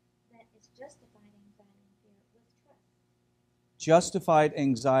that is justified anxiety and fear with trust? Justified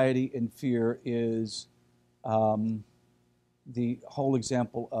anxiety and fear is the whole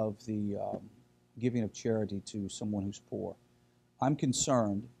example of the giving of charity to someone who's poor. I'm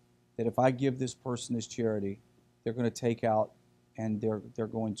concerned that if I give this person this charity, they're going to take out and they're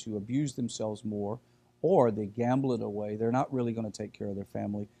going to abuse themselves more, or they gamble it away. They're not really going to take care of their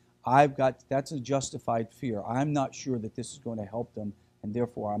family. That's a justified fear. I'm not sure that this is going to help them, and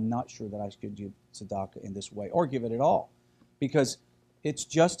therefore I'm not sure that I should give tzedakah in this way or give it at all, because it's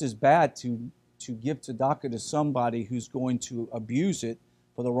just as bad to give tzedakah to somebody who's going to abuse it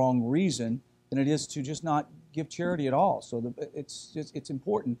for the wrong reason than it is to just not give charity at all. So it's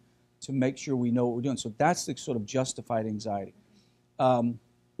important to make sure we know what we're doing. So that's the sort of justified anxiety. But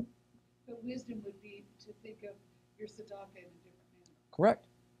wisdom would be to think of your tzedakah in a different manner. Correct.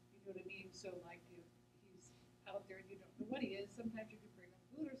 You know what I mean? So like if he's out there and you don't know what he is, sometimes you can bring him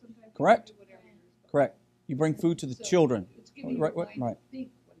food or sometimes Correct. you can do whatever you're supposed to. Correct. You bring food to the So children. It's giving Right, you right, mind right. to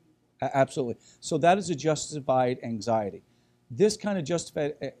think what he wants. Absolutely. So that is a justified anxiety. This kind of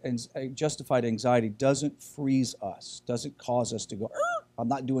justified anxiety doesn't freeze us, doesn't cause us to go, I'm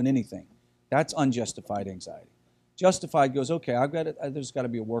not doing anything. That's unjustified anxiety. Justified goes, okay, there's got to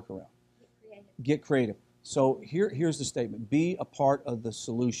be a workaround. Get creative. So here's the statement. Be a part of the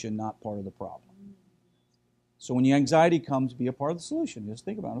solution, not part of the problem. So when the anxiety comes, be a part of the solution. Just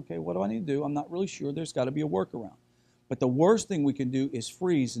think about, okay, what do I need to do? I'm not really sure. There's got to be a workaround. But the worst thing we can do is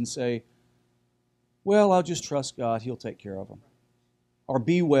freeze and say, well, I'll just trust God. He'll take care of them. Or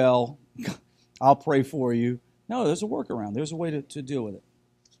be well. I'll pray for you. No, there's a workaround. There's a way to deal with it.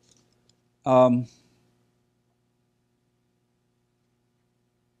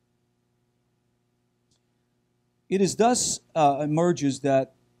 It is thus emerges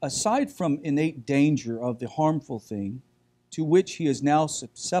that aside from innate danger of the harmful thing to which he is now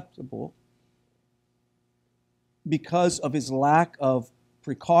susceptible because of his lack of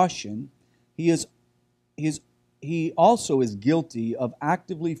precaution, he also is guilty of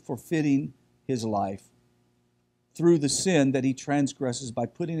actively forfeiting his life through the sin that he transgresses by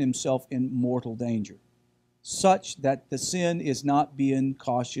putting himself in mortal danger, such that the sin is not being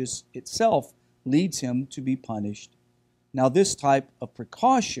cautious itself leads him to be punished. Now, this type of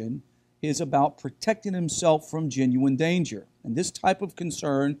precaution is about protecting himself from genuine danger. And this type of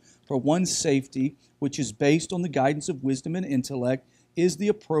concern for one's safety, which is based on the guidance of wisdom and intellect, is the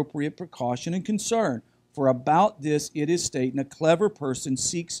appropriate precaution and concern. For about this it is stated, a clever person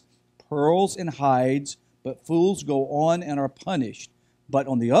seeks pearls and hides, but fools go on and are punished. But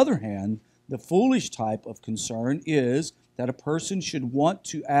on the other hand, the foolish type of concern is that a person should want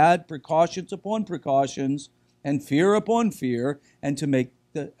to add precautions upon precautions and fear upon fear, and to make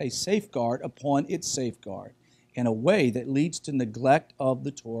a safeguard upon its safeguard in a way that leads to neglect of the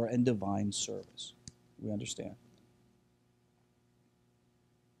Torah and divine service. We understand.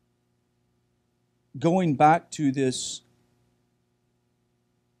 Going back to this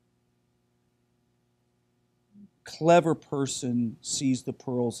clever person sees the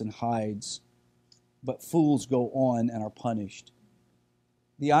pearls and hides, but fools go on and are punished.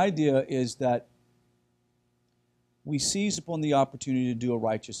 The idea is that we seize upon the opportunity to do a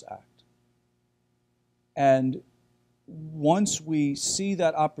righteous act. And once we see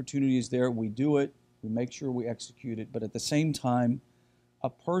that opportunity is there, we do it, we make sure we execute it, but at the same time, a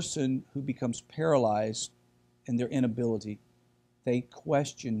person who becomes paralyzed in their inability, they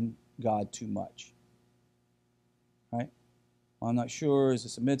question God too much. right? Well, I'm not sure. Is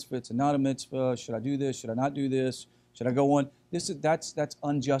this a mitzvah? It's not a mitzvah. Should I do this? Should I not do this? Should I go on? That's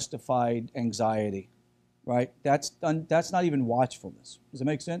unjustified anxiety, right? That's not even watchfulness. Does that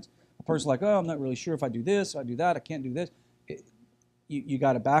make sense? A person like, oh, I'm not really sure if I do this, I do that, I can't do this. You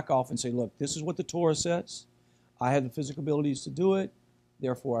got to back off and say, look, this is what the Torah says. I have the physical abilities to do it,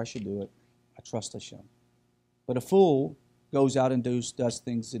 therefore I should do it. I trust Hashem. But a fool goes out and does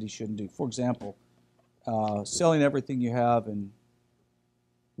things that he shouldn't do. For example, selling everything you have and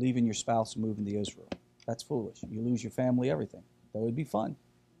leaving your spouse and moving to Israel. That's foolish. You lose your family, everything. That would be fun.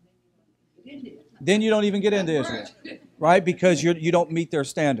 Then you don't even get into Israel, right? Because you don't meet their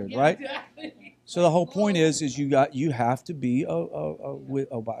standard, right? So the whole point is you have to be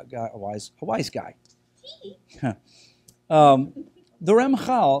a wise guy. The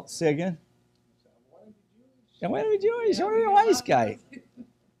Ramchal, say again. I want to be Jewish. I want to be a wise guy.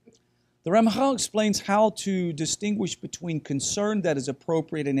 The Ramchal explains how to distinguish between concern that is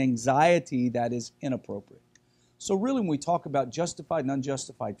appropriate and anxiety that is inappropriate. So really when we talk about justified and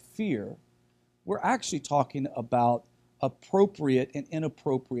unjustified fear, we're actually talking about appropriate and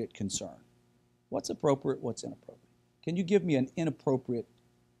inappropriate concern. What's appropriate, what's inappropriate? Can you give me an inappropriate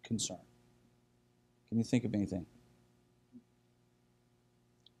concern? Can you think of anything?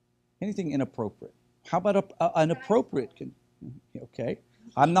 Anything inappropriate? How about an appropriate? Okay.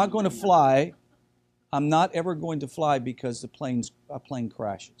 I'm not going to fly. I'm not ever going to fly because a plane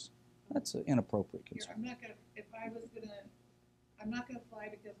crashes. That's an inappropriate concern. I'm not going to, I'm not going to fly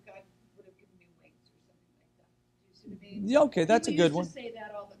because God would have given me wings or something like that. Do you see what I mean? Yeah, okay, that's a good one. People used to say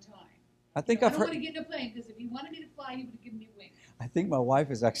that all the time. I think I I've don't heard. want to get in a plane because if he wanted me to fly, he would have given me wings. I think my wife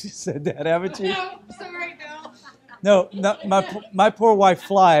has actually said that, haven't you? No, sorry, no. No, my poor wife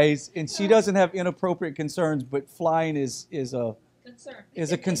flies, and she doesn't have inappropriate concerns, but flying is a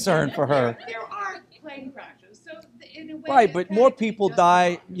concern for her. There are plane crashes, so in a way. Right, but more people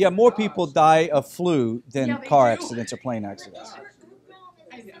die. Yeah, more people die of flu than car accidents or plane accidents.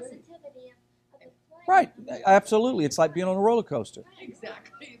 Right, absolutely. It's like being on a roller coaster.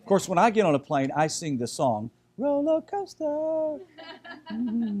 Exactly. Of course, when I get on a plane, I sing the song, Roller Coaster.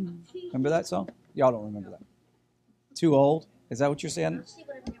 Remember that song? Y'all don't remember that. Too old? Is that what you're saying?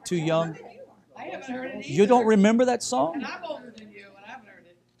 Too young? I haven't heard it either. You don't remember that song? And I'm older than you, and I haven't heard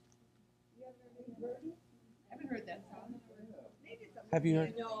it. I haven't heard that song. Have you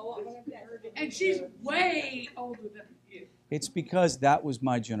heard? No, I haven't heard it. And she's way older than you. It's because that was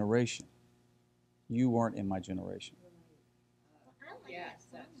my generation. You weren't in my generation. Yes,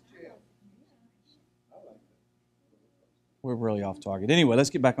 that's true. We're really off target. Anyway, let's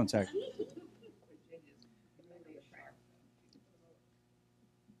get back on track.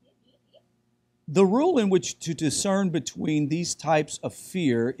 The rule in which to discern between these types of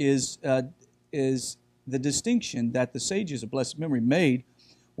fear is the distinction that the sages of blessed memory made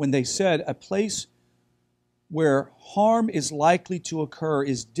when they said a place where harm is likely to occur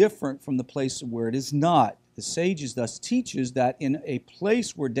is different from the place where it is not. The sages thus teaches that in a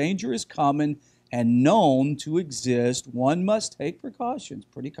place where danger is common and known to exist, one must take precautions.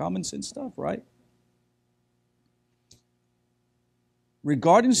 Pretty common sense stuff, right?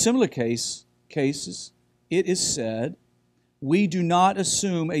 Regarding similar cases, it is said, we do not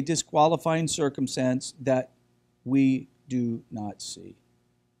assume a disqualifying circumstance that we do not see.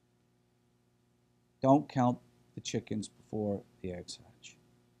 Don't count the chickens before the eggs hatch.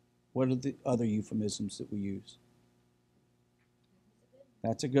 What are the other euphemisms that we use?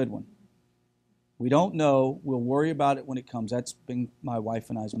 That's a good one. We don't know. We'll worry about it when it comes. That's been my wife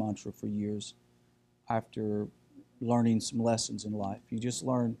and I's mantra for years after learning some lessons in life. You just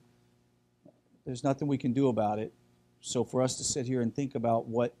learn there's nothing we can do about it. So for us to sit here and think about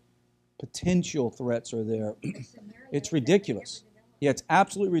what potential threats are there, it's ridiculous. Yeah, it's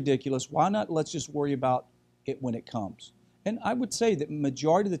absolutely ridiculous. Why not let's just worry about it when it comes? And I would say that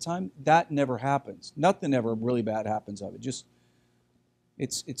majority of the time, that never happens. Nothing ever really bad happens of it. Just,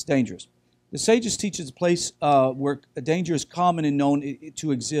 it's dangerous. The sages teach us a place where a danger is common and known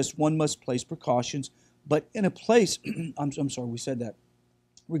to exist. One must place precautions. But in a place, I'm sorry, we said that.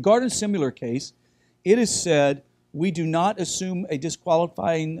 Regarding a similar case, it is said, we do not assume a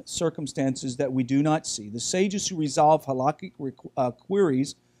disqualifying circumstances that we do not see. The sages who resolve halakhic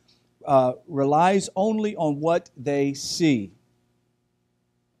queries relies only on what they see.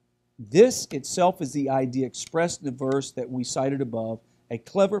 This itself is the idea expressed in the verse that we cited above. A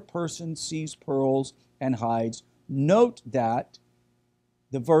clever person sees pearls and hides. Note that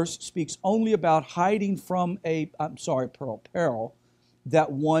the verse speaks only about hiding from peril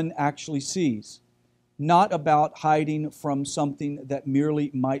that one actually sees, not about hiding from something that merely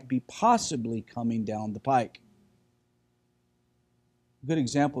might be possibly coming down the pike. A good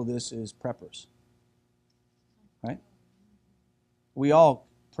example of this is preppers, right? We all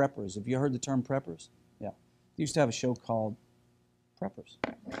preppers. Have you heard the term preppers? Yeah. They used to have a show called Preppers.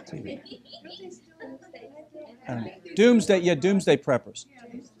 Doomsday preppers.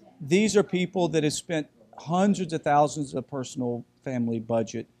 These are people that have spent hundreds of thousands of personal family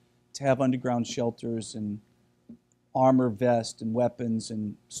budget to have underground shelters and armor vests and weapons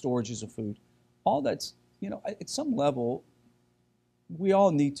and storages of food. All that's, at some level, we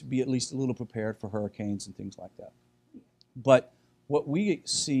all need to be at least a little prepared for hurricanes and things like that. But what we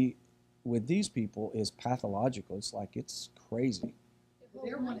see with these people is pathological. It's like, it's crazy.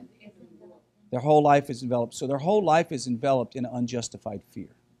 Their whole life is enveloped. So their whole life is enveloped in unjustified fear,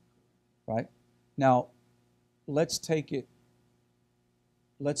 right? Now, let's see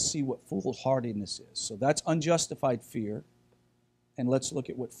what foolhardiness is. So that's unjustified fear, and let's look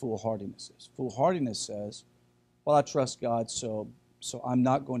at what foolhardiness is. Foolhardiness says, well, I trust God, so I'm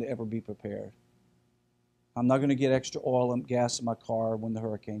not going to ever be prepared. I'm not going to get extra oil and gas in my car when the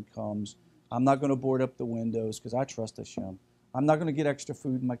hurricane comes. I'm not going to board up the windows because I trust Hashem. I'm not going to get extra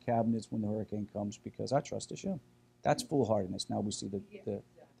food in my cabinets when the hurricane comes because I trust Hashem. That's foolhardiness. Now we see the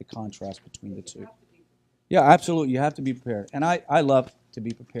contrast between the two. Yeah, absolutely. You have to be prepared. And I love to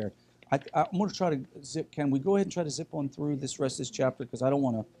be prepared. I'm going to try to zip. Can we go ahead and try to zip on through this rest of this chapter? Because I don't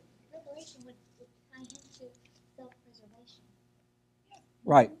want to. Preparation would tie into self-preservation.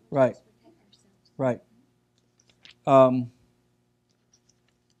 Right.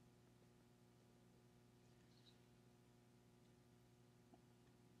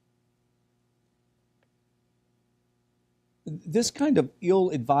 This kind of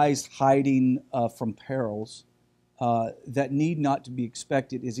ill-advised hiding from perils that need not to be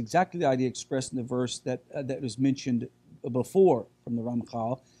expected is exactly the idea expressed in the verse that was mentioned before from the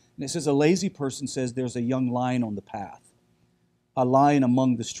Ramchal. And it says, a lazy person says there's a young lion on the path, a lion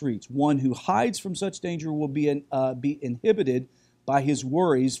among the streets. One who hides from such danger will be inhibited by his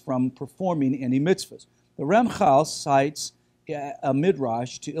worries from performing any mitzvahs. The Ramchal cites a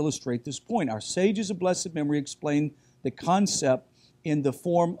midrash to illustrate this point. Our sages of blessed memory explain the concept in the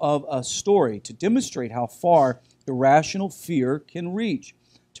form of a story to demonstrate how far irrational fear can reach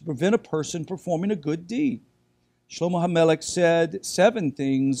to prevent a person performing a good deed. Shlomo HaMelech said 7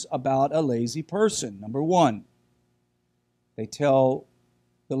 things about a lazy person. Number 1, they tell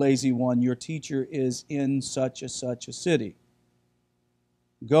the lazy one, your teacher is in such a city.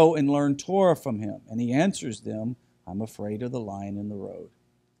 Go and learn Torah from him. And he answers them, I'm afraid of the lion in the road.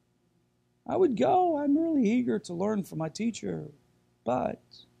 I would go. I'm really eager to learn from my teacher. But,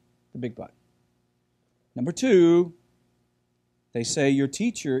 the big but. Number 2, they say, your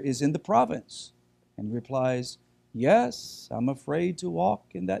teacher is in the province. And he replies, yes, I'm afraid to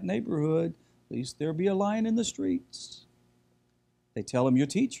walk in that neighborhood, lest there be a lion in the streets. They tell him, your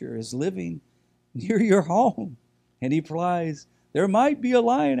teacher is living near your home. And he replies, there might be a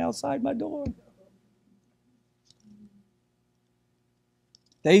lion outside my door.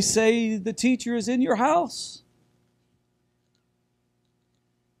 They say the teacher is in your house.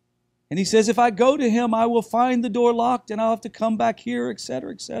 And he says, if I go to him, I will find the door locked and I'll have to come back here,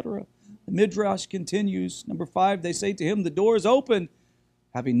 etc., etc. The Midrash continues. Number 5, they say to him, the door is open.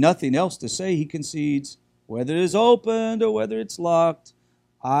 Having nothing else to say, he concedes, whether it is opened or whether it's locked,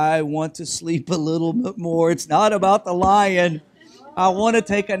 I want to sleep a little bit more. It's not about the lion. I want to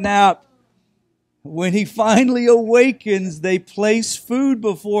take a nap. When he finally awakens, they place food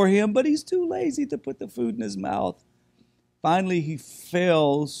before him, but he's too lazy to put the food in his mouth. Finally, he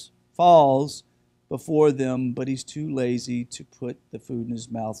falls before them, but he's too lazy to put the food in his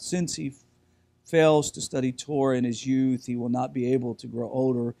mouth. Since he fails to study Torah in his youth, he will not be able to grow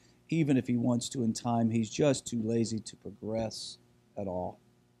older, even if he wants to in time. He's just too lazy to progress at all.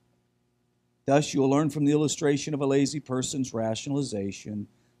 Thus, you'll learn from the illustration of a lazy person's rationalization,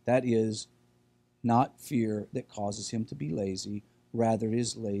 that is, not fear that causes him to be lazy, rather it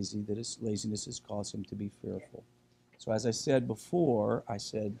is laziness has caused him to be fearful. So as I said before, I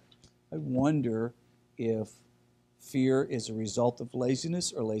wonder if fear is a result of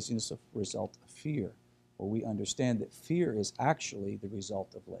laziness or laziness a result of fear. Well, we understand that fear is actually the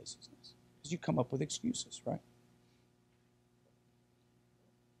result of laziness, because you come up with excuses, right?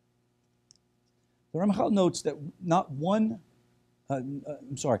 The Ramchal notes that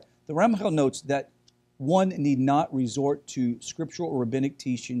the Ramchal notes that one need not resort to scriptural or rabbinic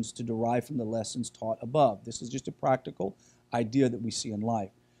teachings to derive from the lessons taught above. This is just a practical idea that we see in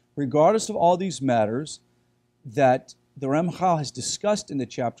life. Regardless of all these matters that the Ramchal has discussed in the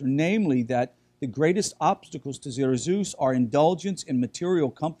chapter, namely that the greatest obstacles to Zerzus are indulgence in material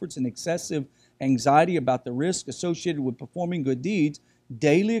comforts and excessive anxiety about the risk associated with performing good deeds,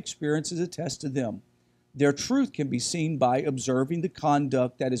 Daily experiences attest to them. Their truth can be seen by observing the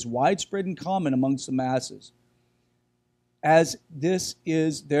conduct that is widespread and common amongst the masses, as this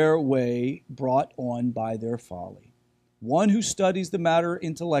is their way brought on by their folly. One who studies the matter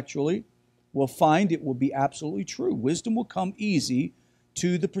intellectually will find it will be absolutely true. Wisdom will come easy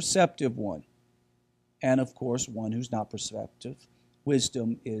to the perceptive one. And of course, one who's not perceptive,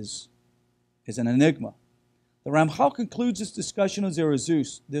 wisdom is an enigma. The Ramchal concludes this discussion of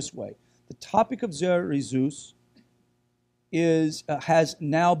Zerezus this way. The topic of Zerezus has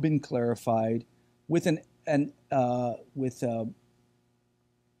now been clarified with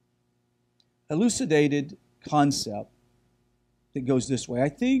elucidated concept that goes this way. I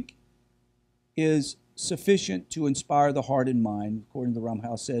think is sufficient to inspire the heart and mind, according to the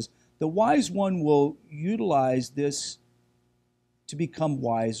Ramchal says. The wise one will utilize this to become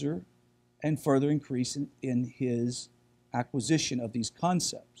wiser and further increase in his acquisition of these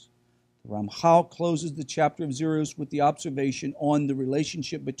concepts. The Ramchal closes the chapter of Zerus with the observation on the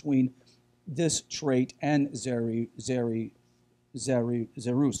relationship between this trait and Zerus.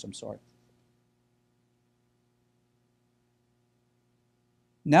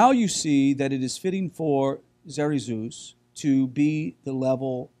 Now you see that it is fitting for Zerezus to be the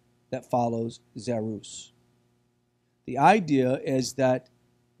level that follows Zerus. The idea is that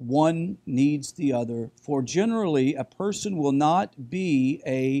one needs the other, for generally a person will not be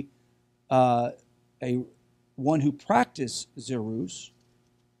a one who practices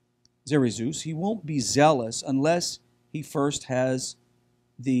Zerezus. He won't be zealous unless he first has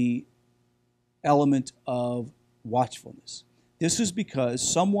the element of watchfulness. This is because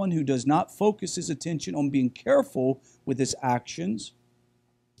someone who does not focus his attention on being careful with his actions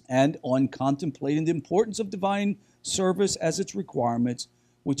and on contemplating the importance of divine service as its requirements,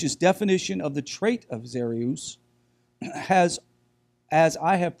 which is definition of the trait of Zereus, as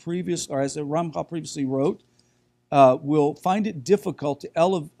I have previously, or as the Ramchal previously wrote, will find it difficult to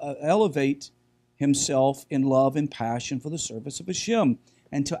elevate himself in love and passion for the service of Hashem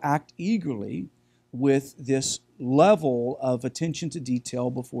and to act eagerly with this level of attention to detail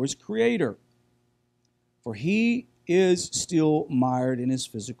before his Creator. For he is still mired in his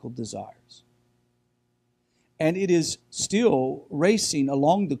physical desires. And it is still racing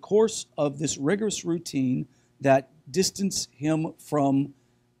along the course of this rigorous routine that distance him from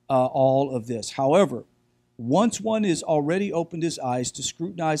all of this. However, once one has already opened his eyes to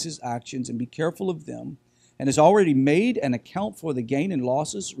scrutinize his actions and be careful of them, and has already made an account for the gain and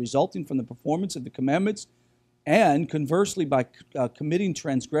losses resulting from the performance of the commandments, and conversely by committing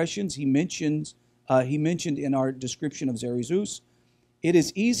transgressions he mentioned in our description of Zerezus,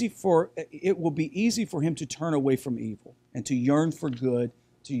 it will be easy for him to turn away from evil and to yearn for good,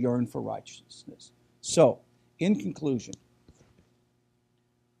 to yearn for righteousness. So, in conclusion,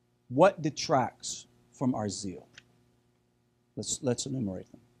 what detracts from our zeal? Let's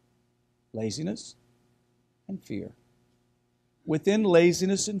enumerate them. Laziness and fear. Within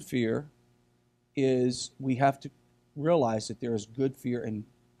laziness and fear we have to realize that there is good fear and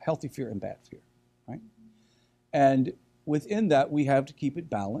healthy fear and bad fear, right? And within that, we have to keep it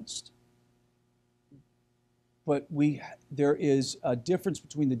balanced. But there is a difference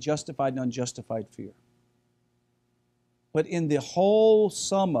between the justified and unjustified fear. But in the whole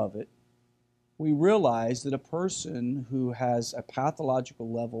sum of it, we realize that a person who has a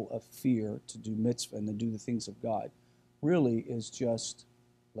pathological level of fear to do mitzvah and to do the things of God really is just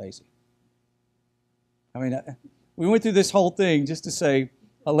lazy. I mean, we went through this whole thing just to say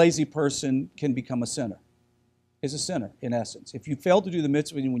a lazy person can become a sinner. Is a sinner, in essence. If you fail to do the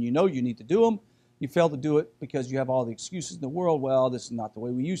mitzvah when you know you need to do them, you fail to do it because you have all the excuses in the world. Well, this is not the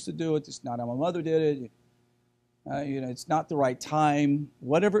way we used to do it. This is not how my mother did it. It's not the right time.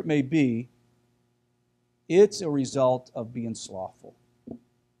 Whatever it may be, it's a result of being slothful.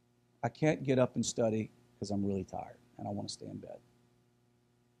 I can't get up and study because I'm really tired and I want to stay in bed.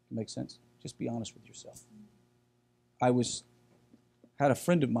 Make sense? Just be honest with yourself. Had a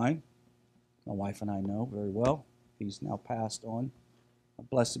friend of mine, my wife and I know very well. He's now passed on. A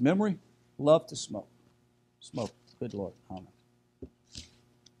blessed memory. Loved to smoke. Smoke. Good Lord. I don't know.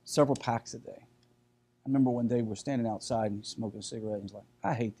 Several packs a day. I remember one day we're standing outside and he's smoking a cigarette and he's like,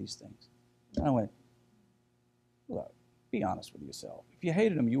 I hate these things. And I went, look, be honest with yourself. If you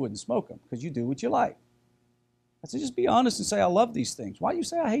hated them, you wouldn't smoke them because you do what you like. I said, just be honest and say, I love these things. Why do you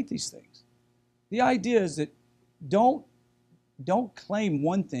say I hate these things? The idea is that don't claim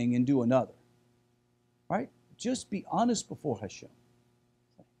one thing and do another. Right? Just be honest before Hashem.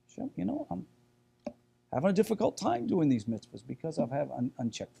 Hashem, I'm having a difficult time doing these mitzvahs because I have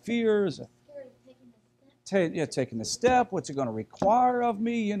unchecked fears, taking the step. What's it going to require of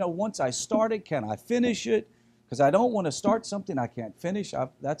me? Once I start it, can I finish it? Because I don't want to start something I can't finish.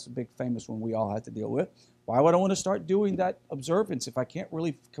 That's a big famous one we all have to deal with. Why would I want to start doing that observance if I can't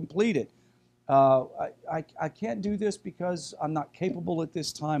really complete it? I can't do this because I'm not capable at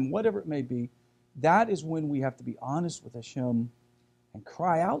this time, whatever it may be. That is when we have to be honest with Hashem and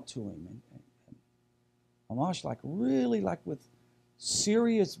cry out to Him. And Amash, really with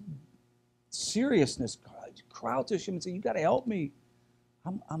seriousness, cry out to Hashem and say, you got to help me.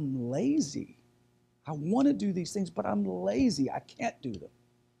 I'm lazy. I want to do these things, but I'm lazy. I can't do them.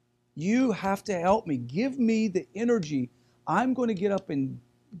 You have to help me. Give me the energy. I'm going to get up and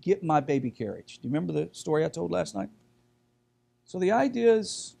get my baby carriage. Do you remember the story I told last night? So the idea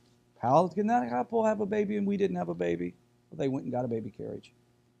is, how can that couple have a baby and we didn't have a baby? Well, they went and got a baby carriage.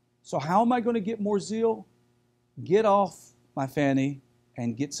 So how am I going to get more zeal? Get off my fanny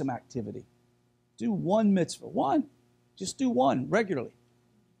and get some activity. Do one mitzvah. One. Just do one regularly.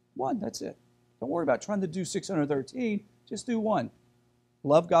 One, that's it. Don't worry about trying to do 613. Just do one.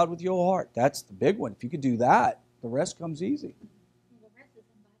 Love God with your whole heart. That's the big one. If you could do that, the rest comes easy.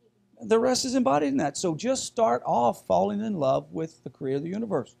 The rest is embodied in that. So just start off falling in love with the Creator of the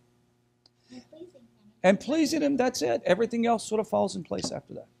universe. And pleasing Him, that's it. Everything else sort of falls in place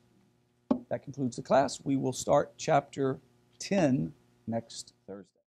after that. That concludes the class. We will start chapter 10 next Thursday.